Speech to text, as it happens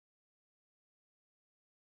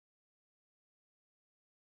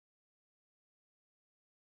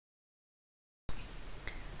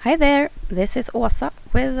Hi there, this is Åsa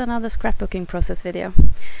with another scrapbooking process video.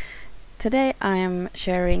 Today I am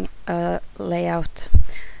sharing a layout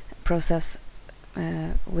process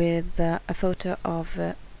with a photo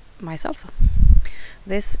of myself.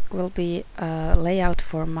 This will be a layout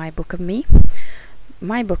for my book of me.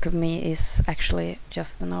 My book of me is actually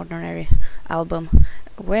just an ordinary album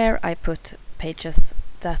where I put pages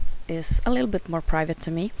that is a little bit more private to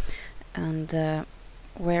me, and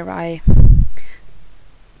where I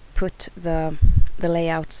put the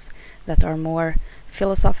layouts that are more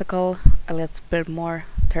philosophical, a little bit more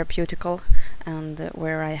therapeutical, and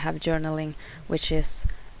where I have journaling, which is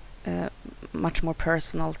much more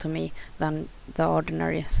personal to me than the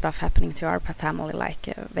ordinary stuff happening to our family,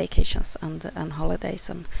 like vacations and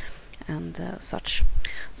holidays and such.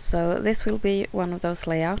 So this will be one of those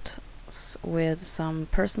layouts with some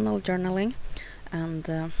personal journaling, and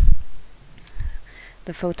the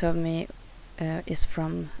photo of me is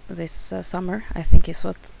from this summer. I think it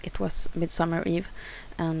was Midsummer Eve,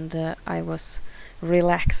 and I was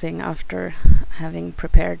relaxing after having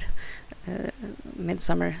prepared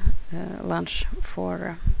midsummer lunch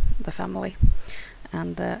for the family,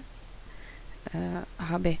 and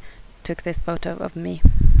hubby took this photo of me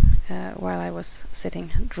while I was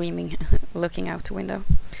sitting dreaming looking out the window,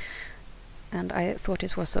 and I thought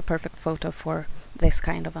it was a perfect photo for this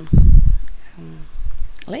kind of an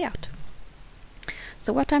layout.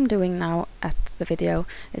 So what I'm doing now at the video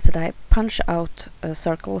is that I punch out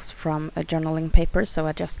circles from a journaling paper, so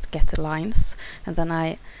I just get the lines, and then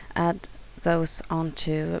I add those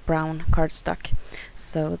onto brown cardstock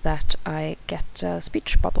so that I get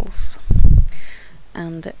speech bubbles.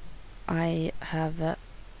 And I have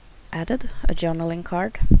added a journaling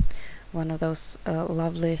card, one of those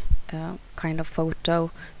lovely kind of photo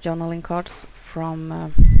journaling cards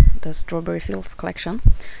from the Strawberry Fields collection.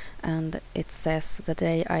 And it says, the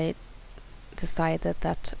day I decided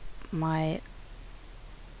that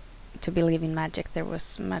to believe in magic, there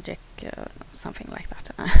was magic, something like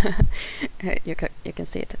that. You can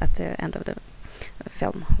see it at the end of the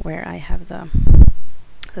film where I have the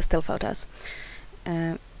still photos.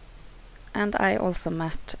 And I also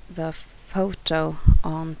matte the photo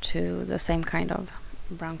onto the same kind of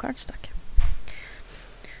brown cardstock.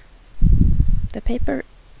 The paper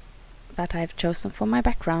that I've chosen for my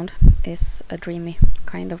background is a dreamy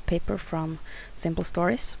kind of paper from Simple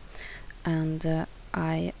Stories, and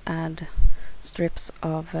I add strips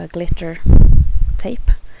of glitter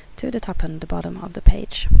tape to the top and the bottom of the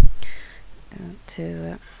page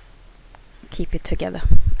to keep it together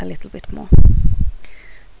a little bit more.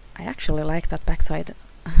 I actually like that backside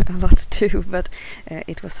a lot too, but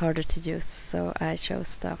it was harder to use, so I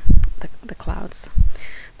chose the clouds,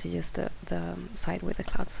 to use the side with the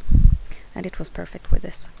clouds, and it was perfect with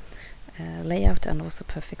this layout, and also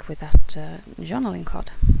perfect with that journaling card.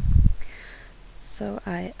 So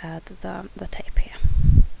I add the tape here.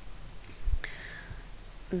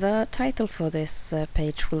 The title for this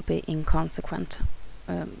page will be Inkonsekvent,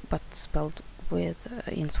 but spelled with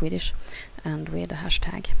in Swedish and with a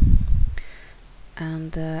hashtag.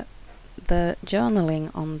 And the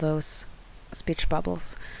journaling on those speech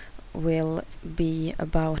bubbles will be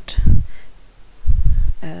about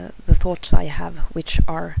the thoughts I have, which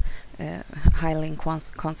are highly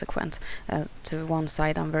inconsequent. To one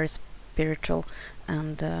side, I'm very spiritual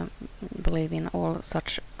and believe in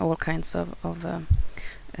all kinds of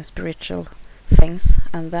spiritual things,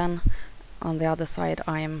 and then on the other side,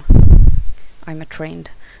 I'm a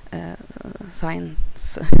trained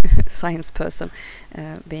science person,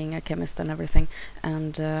 being a chemist and everything,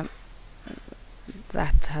 and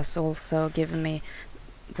that has also given me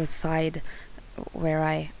the side where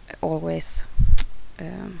I always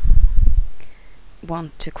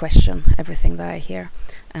want to question everything that I hear,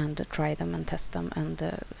 and try them and test them, and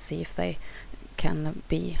see if they can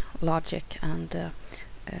be logic and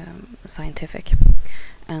scientific.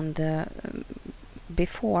 And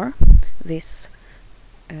before, these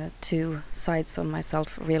two sides of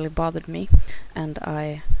myself really bothered me, and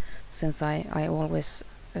since I always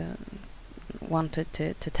wanted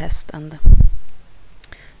to test and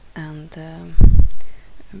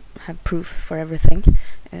have proof for everything,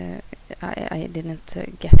 I didn't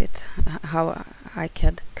get it, how I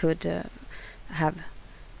could have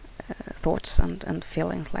thoughts and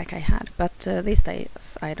feelings like I had. But these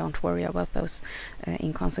days I don't worry about those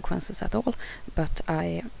inconsequences at all, but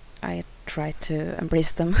I try to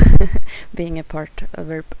embrace them, being a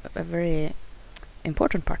very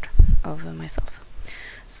important part of myself.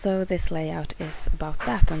 So this layout is about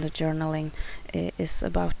that, and the journaling is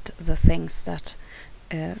about the things that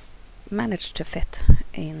manage to fit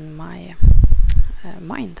in my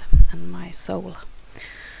mind and my soul.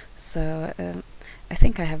 So I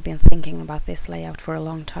think I have been thinking about this layout for a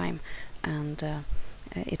long time, and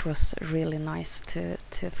it was really nice to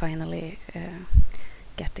finally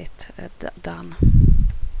get it done.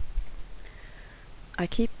 I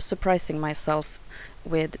keep surprising myself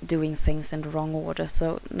with doing things in the wrong order,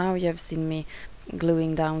 so now you have seen me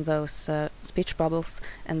gluing down those speech bubbles,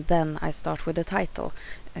 and then I start with the title.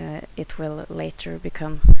 It will later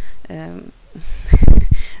become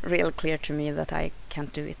real clear to me that I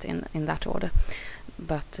can't do it in that order,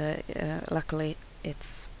 but luckily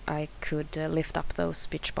I could lift up those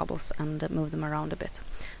speech bubbles and move them around a bit,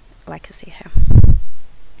 like you see here.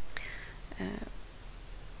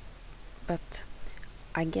 But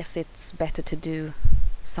I guess it's better to do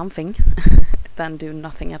something than do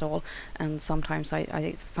nothing at all, and sometimes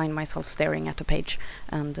I find myself staring at a page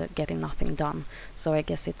and getting nothing done, so I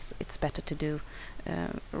guess it's better to do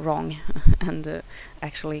wrong and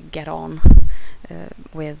actually get on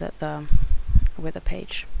with the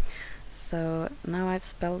page. So now I've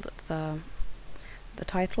spelled the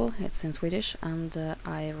title, it's in Swedish, and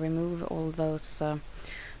I remove all those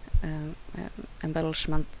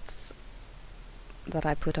embellishments that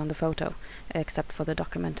I put on the photo, except for the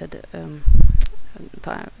documented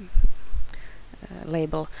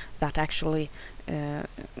label that actually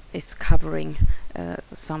is covering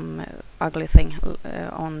some ugly thing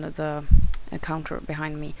on the counter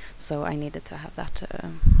behind me, so I needed to have that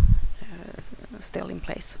still in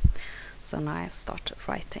place. So now I start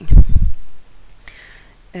writing.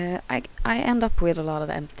 I end up with a lot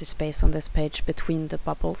of empty space on this page between the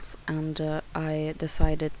bubbles, and I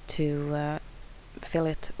decided to fill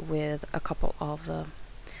it with a couple of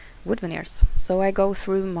wood veneers. So I go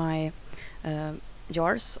through my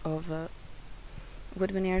jars of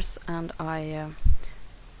wood veneers, and I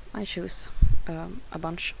choose a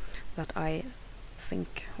bunch that I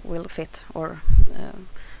think will fit or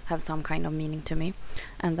have some kind of meaning to me,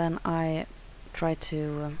 and then I try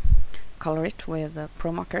to color it with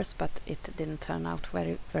pro markers, but it didn't turn out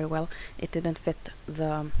very well. It didn't fit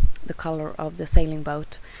the color of the sailing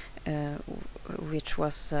boat, which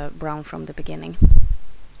was brown from the beginning.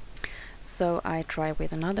 So I try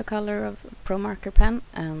with another color of pro marker pen,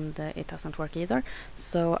 and it doesn't work either.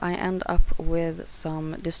 So I end up with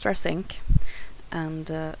some distress ink,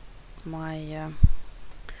 and my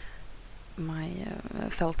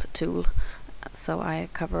felt tool. So I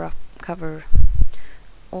cover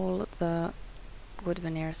all the wood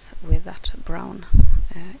veneers with that brown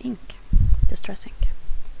ink, distress ink.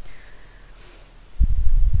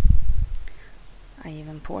 I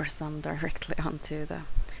even pour some directly onto the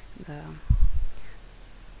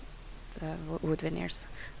wood veneers.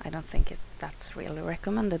 I don't think that's really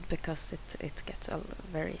recommended because it gets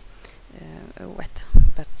very wet,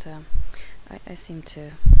 but I seem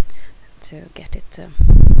to get it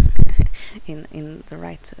in the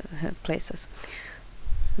right places.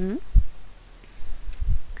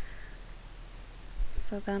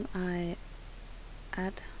 So then I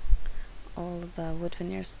add all the wood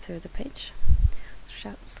veneers to the page,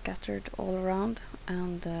 scattered all around,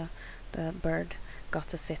 and the bird got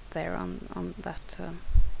to sit there on that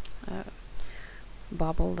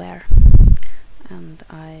bubble there, and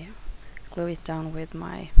I glue it down with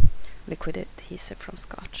my liquid adhesive from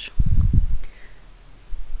Scotch.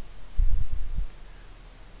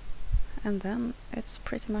 And then it's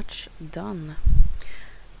pretty much done.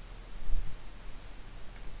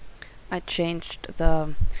 I changed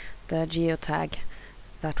the geotag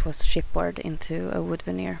that was shipboard into a wood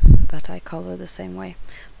veneer that I color the same way,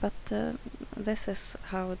 but this is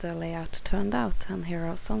how the layout turned out, and here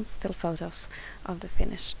are some still photos of the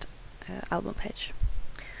finished album page.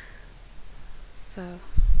 So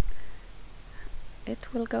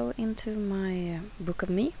it will go into my book of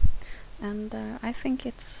me, and I think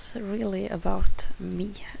it's really about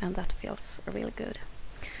me, and that feels really good.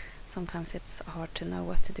 Sometimes it's hard to know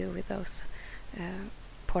what to do with those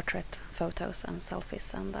portrait photos and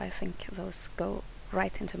selfies, and I think those go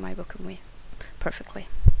right into my book of me perfectly.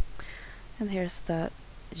 And here's the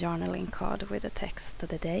journaling card with the text: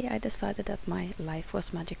 "The day I decided that my life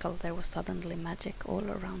was magical, there was suddenly magic all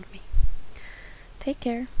around me." Take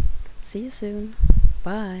care. See you soon.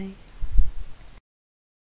 Bye.